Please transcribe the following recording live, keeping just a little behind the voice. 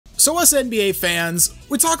So us NBA fans,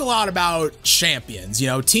 we talk a lot about champions, you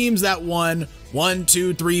know, teams that won 1,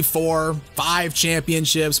 2, 3, 4, 5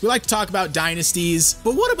 championships. We like to talk about dynasties,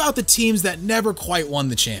 but what about the teams that never quite won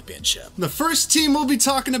the championship? The first team we'll be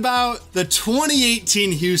talking about, the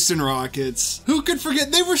 2018 Houston Rockets. Who could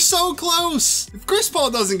forget? They were so close. If Chris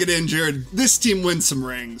Paul doesn't get injured, this team wins some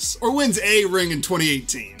rings, or wins a ring in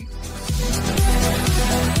 2018.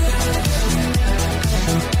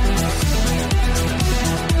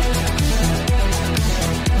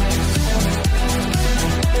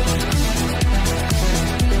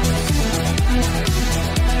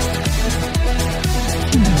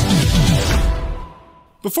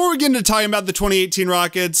 Before we get into talking about the 2018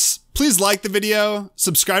 Rockets, please like the video,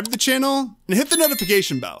 subscribe to the channel, and hit the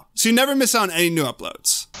notification bell so you never miss out on any new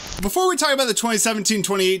uploads. Before we talk about the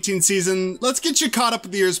 2017-2018 season, let's get you caught up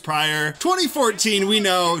with the years prior. 2014, we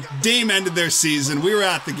know, Dame ended their season. We were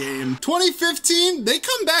at the game. 2015, they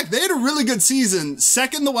come back. They had a really good season.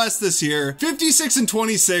 Second in the West this year,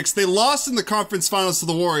 56-26. They lost in the conference finals to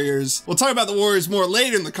the Warriors. We'll talk about the Warriors more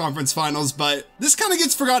later in the conference finals, but this kind of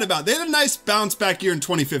gets forgot about. They had a nice bounce back year in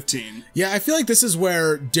 2015. Yeah, I feel like this is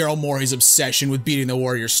where Daryl Morey's obsession with beating the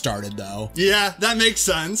Warriors started, though. Yeah, that makes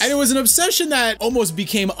sense. And it was an obsession that almost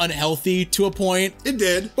became unhealthy to a point. It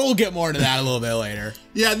did. But we'll get more into that a little bit later.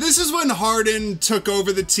 Yeah, this is when Harden took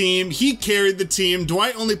over the team. He carried the team.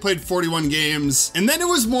 Dwight only played 41 games. And then it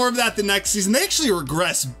was more of that the next season. They actually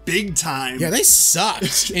regressed big time. Yeah, they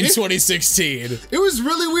sucked in 2016. It was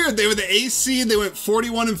really weird. They were the eighth seed. They went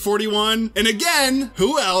 41-41. And again,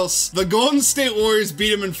 who else? The Golden State Warriors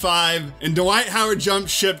beat them in 5. And Dwight Howard jumped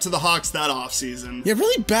ship to the Hawks that offseason. Yeah,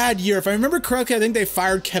 really bad year. If I remember correctly, I think they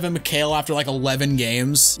fired Kevin McHale after like 11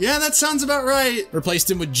 games. Yeah, that sounds about right.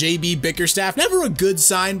 Replaced him with JB Bickerstaff. Never a good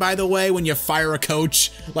sign, by the way, when you fire a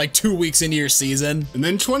coach like 2 weeks into your season. And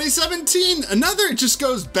then 2017, it just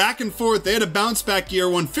goes back and forth. They had a bounce back year,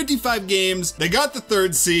 won 55 games. They got the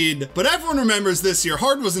 3rd seed, but everyone remembers this year.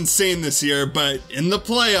 Harden was insane this year, but in the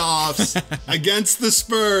playoffs against the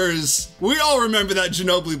Spurs, we all remember that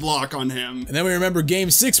Ginobili block on him. And then we remember game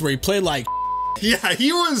 6 where he played like yeah,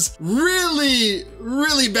 he was really,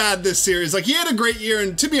 really bad this series. Like, he had a great year,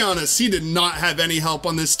 and to be honest, he did not have any help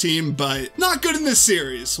on this team, but not good in this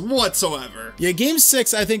series whatsoever. Yeah, game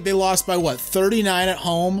 6, I think they lost by, what, 39 at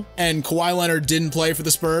home, and Kawhi Leonard didn't play for the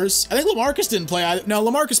Spurs. I think LaMarcus didn't play either. No,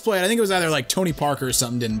 LaMarcus played. I think it was either, like, Tony Parker or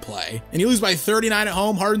something didn't play. And you lose by 39 at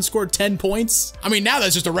home. Harden scored 10 points. I mean, now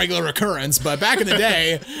that's just a regular occurrence, but back in the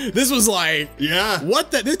day, this was like, yeah, what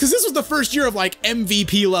the, because this was the first year of, like,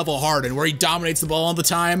 MVP level Harden, where he dominates the ball all the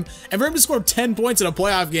time, and for him to score 10 points in a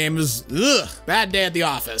playoff game is, bad day at the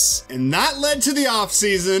office. And that led to the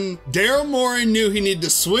offseason. Daryl Morey knew he needed to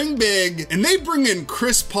swing big, and they bring in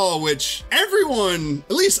Chris Paul, which everyone,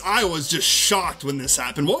 at least I was just shocked when this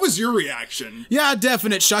happened. What was your reaction? Yeah,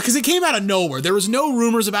 definite shock, because it came out of nowhere. There was no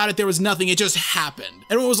rumors about it. There was nothing. It just happened.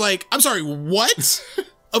 Everyone was like, I'm sorry, what?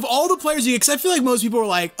 Of all the players you get, because I feel like most people were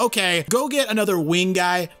like, okay, go get another wing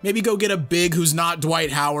guy, maybe go get a big who's not Dwight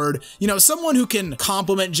Howard, you know, someone who can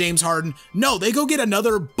complement James Harden. No, they go get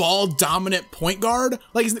another ball-dominant point guard.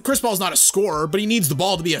 Like, Chris Paul's not a scorer, but he needs the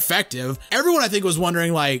ball to be effective. Everyone, I think, was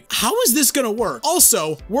wondering, like, how is this gonna work?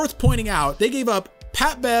 Also, worth pointing out, they gave up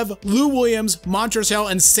Pat Bev, Lou Williams, Montrezl Harrell,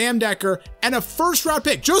 and Sam Decker, and a 1st-round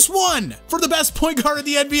pick, just one, for the best point guard in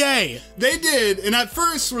the NBA. They did, and at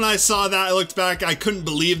first when I saw that, I looked back, I couldn't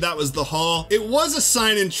believe that was the haul. It was a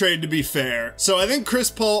sign-and trade, to be fair. So I think Chris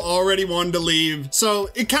Paul already wanted to leave, so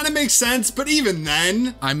it kind of makes sense, but even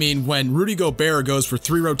then... I mean, when Rudy Gobert goes for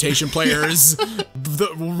 3 rotation players, the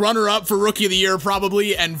runner-up for Rookie of the Year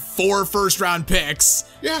probably, and 4 first-round picks.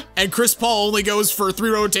 Yeah. And Chris Paul only goes for 3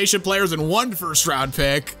 rotation players and 1 first-round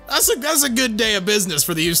pick. That's a good day of business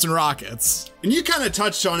for the Houston Rockets. And you kind of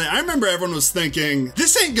touched on it. I remember everyone was thinking,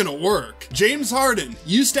 this ain't gonna work. James Harden,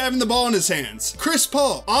 used to having the ball in his hands. Chris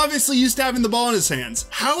Paul, obviously used to having the ball in his hands.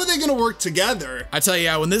 How are they gonna work together? I tell you,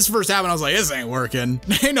 yeah, when this first happened, I was like, this ain't working.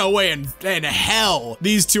 Ain't no way in hell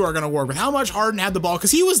these two are gonna work. With how much Harden had the ball,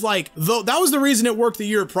 because he was like, that was the reason it worked the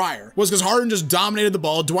year prior, was because Harden just dominated the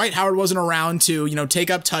ball. Dwight Howard wasn't around to, you know,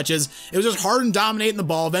 take up touches. It was just Harden dominating the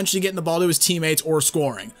ball, eventually getting the ball to his teammates or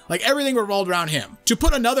scoring. Like, everything revolved around him. To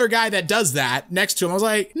put another guy that does that next to him, I was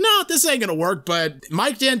like, no, this ain't gonna work, but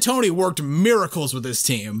Mike D'Antoni worked miracles with this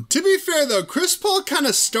team. To be fair though, Chris Paul kind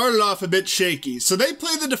of started off a bit shaky. So they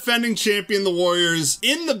played the defending champion, the Warriors,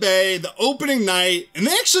 in the Bay, the opening night, and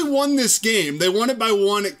they actually won this game. They won it by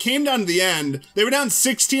 1. It came down to the end. They were down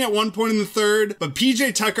 16 at one point in the 3rd, but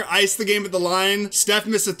PJ Tucker iced the game at the line. Steph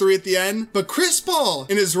missed a 3 at the end. But Chris Paul,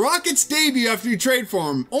 in his Rockets debut after you trade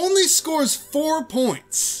for him, only scores 4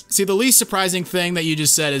 points. Rockets. See, the least surprising thing that you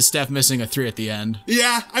just said is Steph missing a 3 at the end.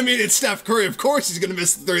 Yeah, I mean, it's Steph Curry. Of course he's going to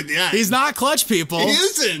miss the 3 at the end. He's not clutch, people. He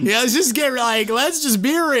isn't. Yeah, let's just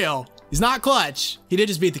be real. He's not clutch. He did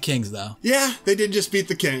just beat the Kings, though. Yeah, they did just beat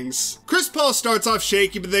the Kings. Chris Paul starts off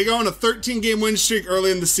shaky, but they go on a 13-game win streak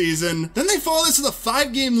early in the season. Then they follow this with a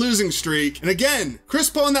 5-game losing streak. And again, Chris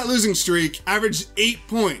Paul in that losing streak averaged 8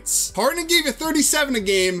 points. Harden gave you 37 a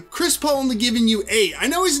game. Chris Paul only giving you 8. I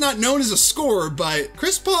know he's not known as a scorer, but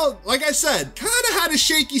Chris Paul, like I said, kind of had a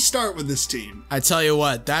shaky start with this team. I tell you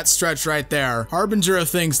what, that stretch right there, harbinger of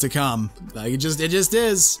things to come. Like, it just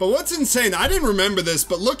is. But what's insane, I didn't remember this,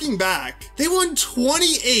 but looking back, they won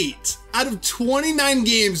 28 out of 29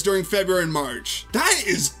 games during February and March. That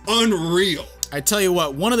is unreal. I tell you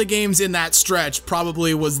what, one of the games in that stretch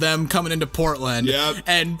probably was them coming into Portland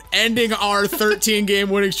and ending our 13-game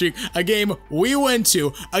winning streak, a game we went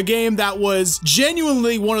to, a game that was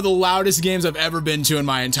genuinely one of the loudest games I've ever been to in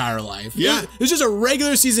my entire life. Yeah. It was just a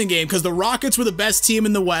regular season game because the Rockets were the best team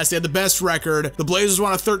in the West. They had the best record. The Blazers were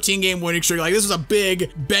on a 13-game winning streak. Like, this was a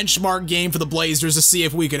big benchmark game for the Blazers to see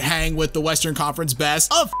if we could hang with the Western Conference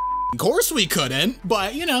best. Of course we couldn't,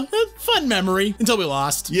 but you know, a fun memory until we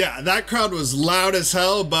lost. Yeah, that crowd was loud as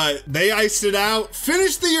hell, but they iced it out.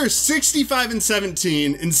 Finished the year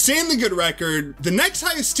 65-17, insanely good record. The next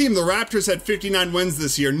highest team, the Raptors, had 59 wins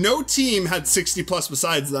this year. No team had 60 plus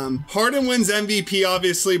besides them. Harden wins MVP,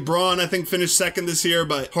 obviously. Braun, I think, finished second this year,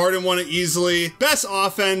 but Harden won it easily. Best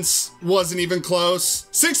offense wasn't even close.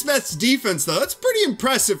 6th best defense, though. That's pretty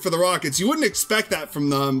impressive for the Rockets. You wouldn't expect that from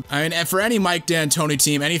them. I mean, and for any Mike D'Antoni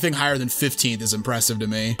team, anything higher than 15th is impressive to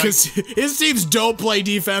me because his teams don't play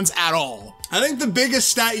defense at all. I think the biggest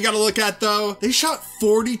stat you gotta look at, though, they shot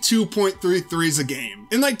 42.3 threes a game.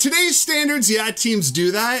 In like today's standards, yeah, teams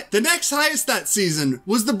do that. The next highest that season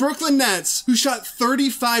was the Brooklyn Nets, who shot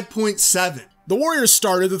 35.7. The Warriors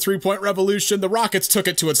started the three-point revolution. The Rockets took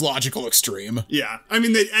it to its logical extreme. Yeah, I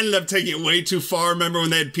mean, they ended up taking it way too far. Remember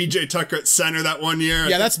when they had PJ Tucker at center that one year?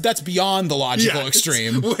 Yeah, that's beyond the logical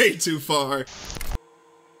extreme. Way too far.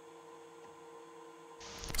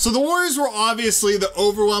 So the Warriors were obviously the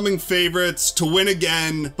overwhelming favorites to win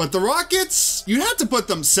again, but the Rockets, you'd have to put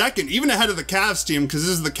them second, even ahead of the Cavs team, because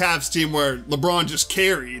this is the Cavs team where LeBron just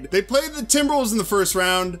carried. They played the Timberwolves in the first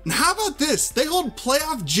round, and how about this? They hold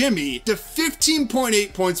playoff Jimmy to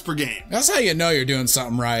 15.8 points per game. That's how you know you're doing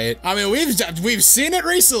something right. I mean, we've seen it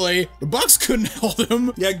recently. The Bucks couldn't hold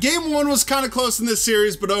him. Yeah, game 1 was kind of close in this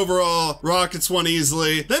series, but overall, Rockets won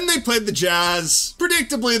easily. Then they played the Jazz.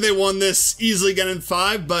 Predictably, they won this easily again in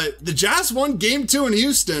 5, but the Jazz won game 2 in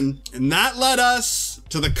Houston, and that led us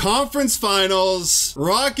to the conference finals,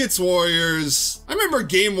 Rockets Warriors. I remember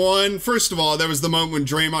game 1, first of all, there was the moment when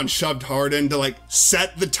Draymond shoved Harden to like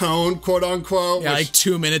set the tone, quote unquote. Yeah, like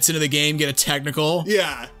 2 minutes into the game, get a technical.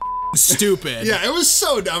 Yeah. Stupid. Yeah, it was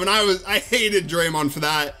so dumb, and I hated Draymond for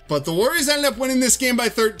that. But the Warriors ended up winning this game by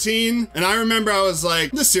 13, and I remember I was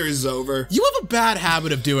like, this series is over. You have a bad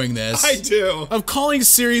habit of doing this. I do. Of calling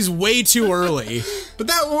series way too early. But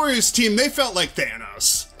that Warriors team, they felt like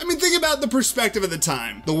Thanos. I mean, think about the perspective at the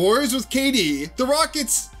time. The Warriors with KD, the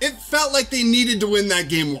Rockets, it felt like they needed to win that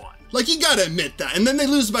game 1. Like, you gotta admit that. And then they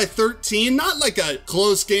lose by 13, not like a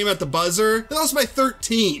close game at the buzzer. They lost by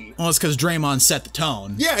 13. Well, it's because Draymond set the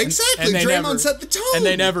tone. Yeah, exactly. Draymond set the tone. And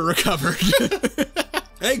they never recovered.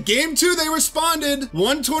 Hey, game 2, they responded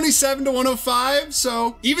 127-105.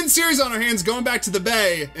 So even series on our hands going back to the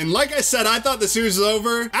Bay. And like I said, I thought the series was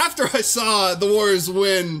over. After I saw the Warriors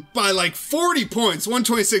win by like 40 points,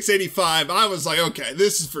 126-85, I was like, okay,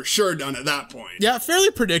 this is for sure done at that point. Yeah,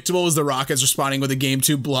 fairly predictable was the Rockets responding with a game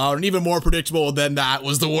 2 blowout. And even more predictable than that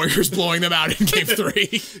was the Warriors blowing them out in game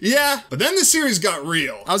 3. Yeah, but then the series got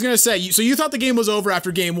real. I was going to say, so you thought the game was over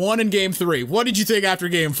after game 1 and game 3. What did you think after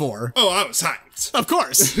game 4? Oh, I was hyped. Of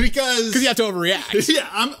course. Because you have to overreact.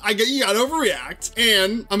 Yeah, you gotta overreact.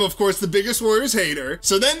 And I'm, of course, the biggest Warriors hater.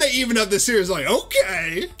 So then they evened up the series like,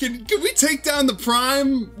 okay, can we take down the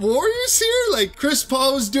prime Warriors here? Like, Chris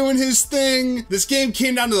Paul was doing his thing. This game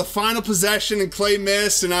came down to the final possession and Clay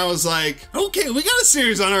missed. And I was like, okay, we got a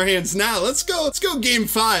series on our hands now. Let's go game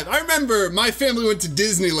 5. I remember my family went to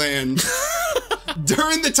Disneyland.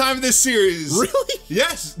 During the time of this series. Really?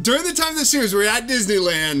 Yes. During the time of this series, we were at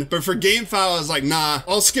Disneyland, but for game 5, I was like, nah,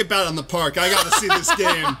 I'll skip out on the park. I gotta see this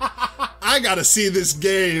game. I gotta see this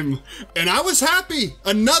game. And I was happy.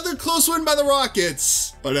 Another close win by the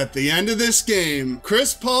Rockets. But at the end of this game,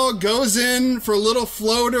 Chris Paul goes in for a little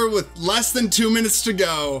floater with less than 2 minutes to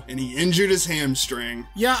go, and he injured his hamstring.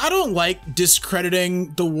 Yeah, I don't like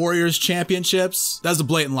discrediting the Warriors championships. That's a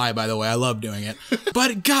blatant lie, by the way. I love doing it.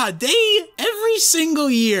 But God, every single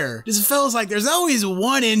year, just feels like there's always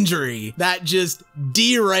one injury that just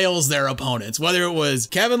derails their opponents. Whether it was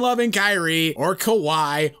Kevin Love and Kyrie, or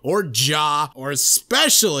Kawhi, or Ja, or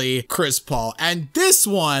especially Chris Paul. And this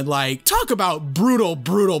one, like, talk about brutal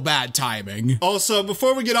bad timing. Also,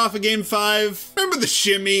 before we get off of Game 5, remember the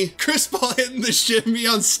shimmy? Chris Paul hitting the shimmy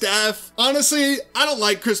on Steph. Honestly, I don't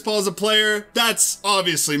like Chris Paul as a player. That's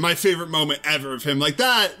obviously my favorite moment ever of him. Like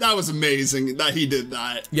that was amazing that he did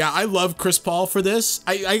that. Yeah, I love Chris Paul for this.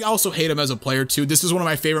 I also hate him as a player too. This is one of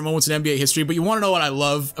my favorite moments in NBA history, but you want to know what I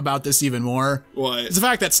love about this even more? What? It's the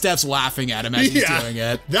fact that Steph's laughing at him as he's doing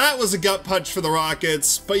it. That was a gut punch for the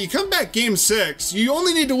Rockets, but you come back Game 6, you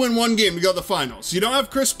only need to win one game to go to the finals. You don't have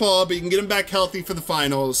Chris Paul, but you can get him back healthy for the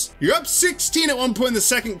finals. You're up 16 at one point in the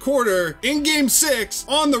second quarter in Game 6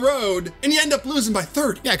 on the road, and you end up losing by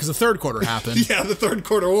 30. Yeah, because the third quarter happened. Yeah, the third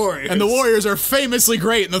quarter Warriors. And the Warriors are famously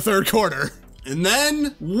great in the third quarter. And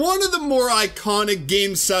then, one of the more iconic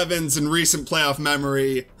Game 7s in recent playoff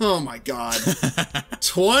memory. Oh my God.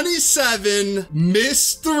 27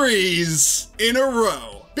 missed threes in a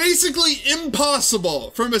row. Basically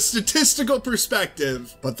impossible from a statistical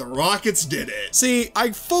perspective, but the Rockets did it. See,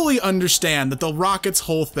 I fully understand that the Rockets'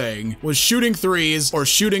 whole thing was shooting threes or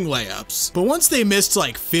shooting layups, but once they missed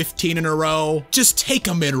like 15 in a row, just take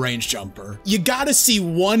a mid-range jumper. You gotta see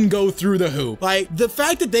one go through the hoop. Like, the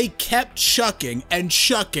fact that they kept chucking and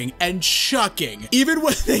chucking and chucking, even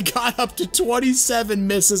when they got up to 27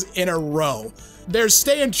 misses in a row. There's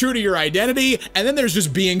staying true to your identity, and then there's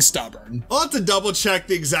just being stubborn. I'll have to double check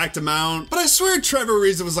the exact amount, but I swear Trevor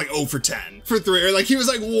Ariza was like 0 for 10 for three, or like he was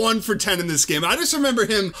like 1 for 10 in this game. I just remember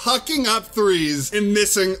him hucking up threes and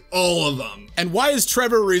missing all of them. And why is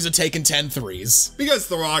Trevor Ariza taking 10 threes? Because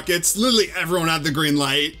the Rockets, literally everyone had the green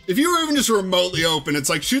light. If you were even just remotely open, it's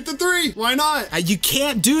like, shoot the three. Why not? You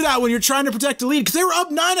can't do that when you're trying to protect a lead, because they were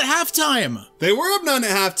up 9 at halftime. They were up 9 at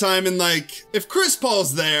halftime, and like, if Chris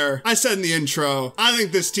Paul's there, I said in the intro, I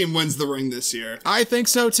think this team wins the ring this year. I think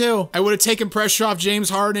so too. I would have taken pressure off James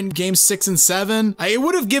Harden in Games 6 and 7. It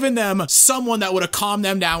would have given them someone that would have calmed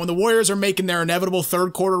them down when the Warriors are making their inevitable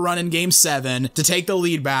third quarter run in Game 7 to take the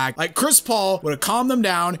lead back. Like, Chris Paul would have calmed them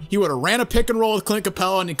down. He would have ran a pick and roll with Clint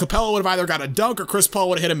Capella, and Capella would have either got a dunk or Chris Paul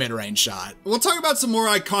would have hit a mid-range shot. We'll talk about some more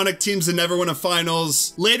iconic teams that never win a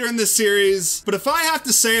finals later in this series, but if I have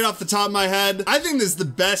to say it off the top of my head, I think this is the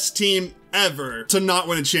best team ever to not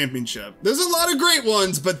win a championship. There's a lot of great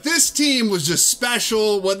ones, but this team was just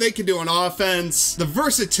special. What they could do on offense, the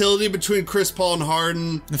versatility between Chris Paul and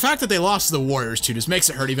Harden. The fact that they lost to the Warriors too just makes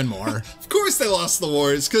it hurt even more. Of course they lost to the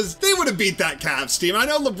Warriors, because they would have beat that Cavs team. I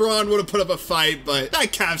know LeBron would have put up a fight, but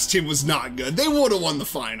that Cavs team was not good. They would have won the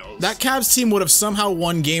finals. That Cavs team would have somehow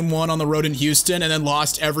won Game 1 on the road in Houston and then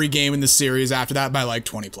lost every game in the series after that by like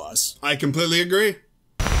 20 plus. I completely agree.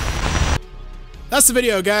 That's the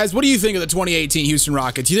video, guys. What do you think of the 2018 Houston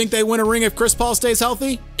Rockets? You think they win a ring if Chris Paul stays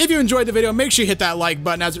healthy? If you enjoyed the video, make sure you hit that like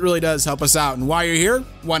button, as it really does help us out. And while you're here,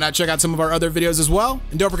 why not check out some of our other videos as well?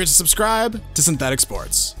 And don't forget to subscribe to Synthetic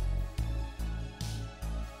Sports.